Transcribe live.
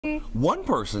One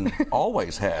person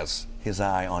always has his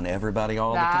eye on everybody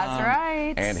all the time. That's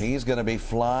right. And he's going to be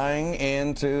flying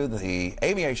into the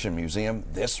Aviation Museum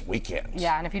this weekend.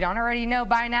 Yeah, and if you don't already know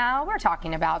by now, we're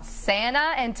talking about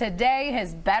Santa, and today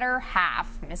his better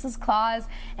half, Mrs. Claus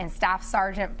and Staff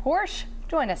Sergeant Porsche,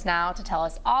 join us now to tell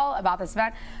us all about this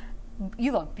event.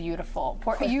 You look beautiful.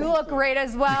 You look great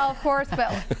as well, of course, but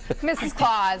Mrs.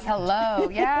 Claus, hello.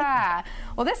 Yeah.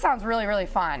 Well, this sounds really, really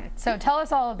fun. So tell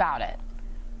us all about it.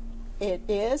 It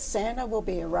is. Santa will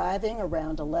be arriving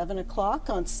around 11 o'clock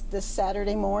on this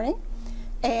Saturday morning,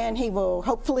 and he will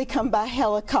hopefully come by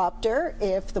helicopter.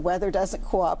 If the weather doesn't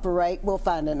cooperate, we'll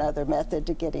find another method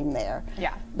to get him there.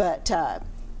 Yeah. But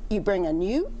you bring a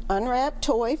new unwrapped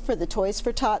toy for the Toys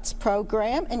for Tots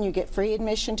program, and you get free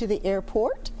admission to the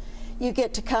airport. You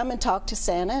get to come and talk to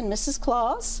Santa and Mrs.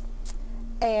 Claus,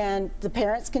 and the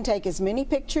parents can take as many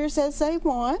pictures as they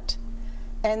want.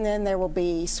 And then there will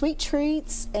be sweet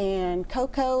treats and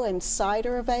cocoa and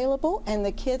cider available, and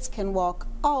the kids can walk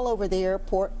all over the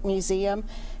airport museum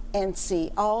and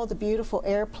see all the beautiful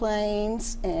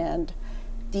airplanes. And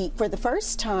for the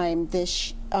first time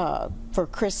for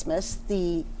Christmas,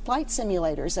 the flight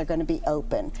simulators are going to be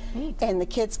open. Neat. And the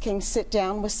kids can sit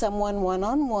down with someone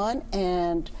one-on-one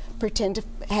and pretend to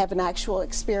have an actual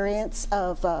experience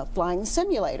of flying the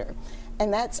simulator.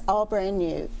 And that's all brand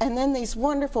new. And then these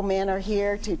wonderful men are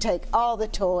here to take all the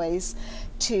toys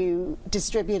to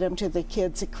distribute them to the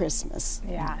kids at Christmas.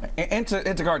 Yeah. And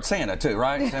to guard Santa, too,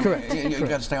 right? Correct. You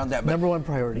got to stay on that. But number one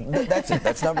priority. That's it.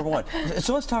 That's number one.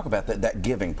 So let's talk about that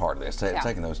giving part of this, Yeah.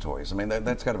 taking those toys. I mean,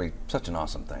 that's got to be such an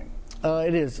awesome thing.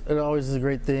 It is. It always is a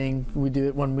great thing. We do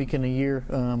it 1 week in a year,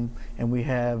 and we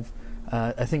have,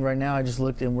 I think right now I just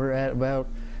looked and we're at about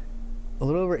a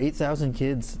little over 8,000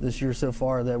 kids this year so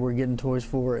far that we're getting toys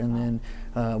for, and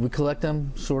then we collect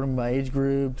them, sort them by age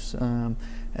groups, and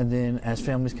then as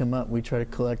families come up, we try to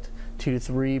collect 2 to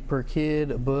 3 per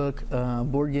kid, a book,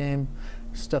 board game,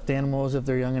 stuffed animals if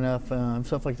they're young enough,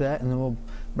 stuff like that, and then we'll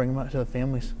bring them out to the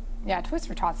families. Yeah, Toys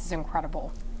for Tots is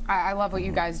incredible. I love what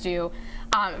you guys do.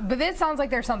 But this sounds like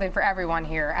there's something for everyone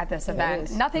here at this event.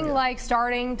 Nothing like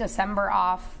starting December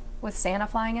off with Santa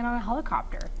flying in on a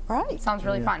helicopter. Right. Sounds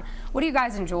really fun. What do you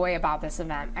guys enjoy about this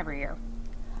event every year?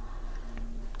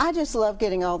 I just love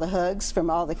getting all the hugs from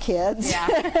all the kids.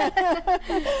 Yeah.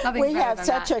 We have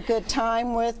such a good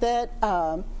time with it.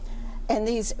 And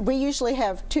we usually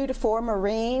have 2 to 4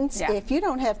 Marines. Yeah. If you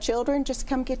don't have children, just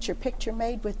come get your picture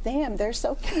made with them. They're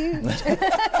so cute. You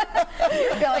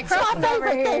feel like crossing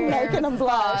over here, making them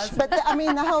blush. But I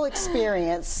mean, the whole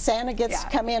experience. Santa gets to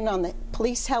come in on the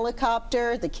police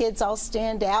helicopter. The kids all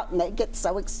stand out, and they get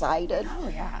so excited. Oh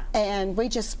yeah. And we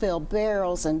just fill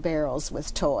barrels and barrels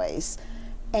with toys.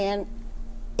 And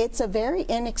it's a very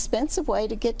inexpensive way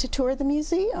to get to tour the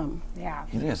museum. Yeah.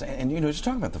 It is. And you know, just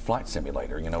talking about the flight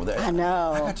simulator, you know. I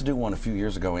know. I got to do one a few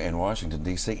years ago in Washington,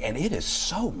 D.C., and it is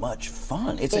so much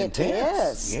fun. It's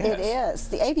intense. It is.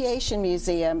 The Aviation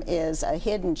Museum is a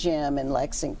hidden gem in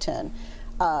Lexington.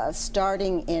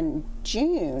 Starting in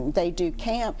June, they do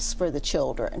camps for the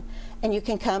children. And you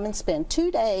can come and spend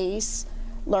 2 days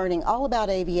learning all about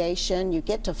aviation. You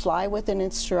get to fly with an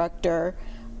instructor.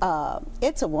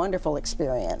 It's a wonderful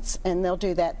experience, and they'll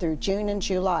do that through June and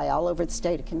July all over the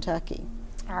state of Kentucky.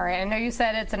 All right, I know you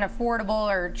said it's an affordable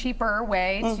or cheaper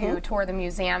way to tour the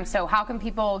museum, so how can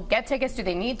people get tickets? Do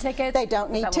they need tickets? They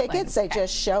don't need tickets, they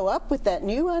just show up with that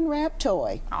new unwrapped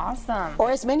toy. Awesome.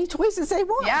 Or as many toys as they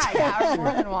want. Yeah, or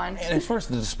more than one. And as far as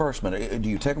the disbursement, do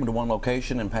you take them to one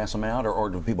location and pass them out, or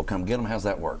do people come get them? How's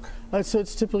that work? So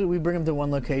it's typically we bring them to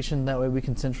one location. That way we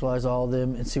can centralize all of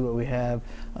them and see what we have,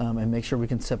 and make sure we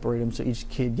can separate them so each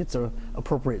kid gets an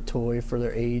appropriate toy for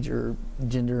their age or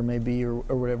gender maybe, or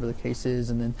whatever the case is,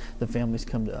 and then the families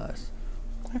come to us.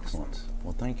 Excellent.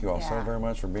 Well, thank you all so very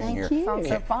much for being here. Thank you. Sounds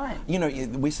so fun. You know,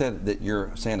 we said that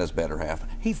you're Santa's better half.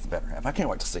 He's the better half. I can't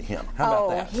wait to see him. How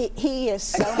about that? He is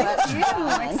so much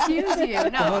fun. Excuse you.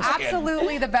 No,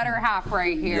 absolutely the better half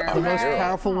right here. The most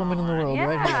powerful woman in the world,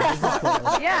 right here.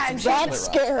 Yeah, and That's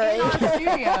scary. in our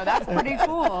studio. That's pretty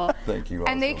cool. Thank you all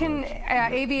And they so can, much.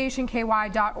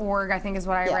 aviationky.org, I think is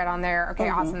what I read on there. Okay,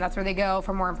 awesome. That's where they go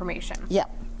for more information. Yep.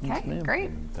 Okay,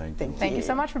 great. Thank you. Thank you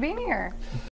so much for being here.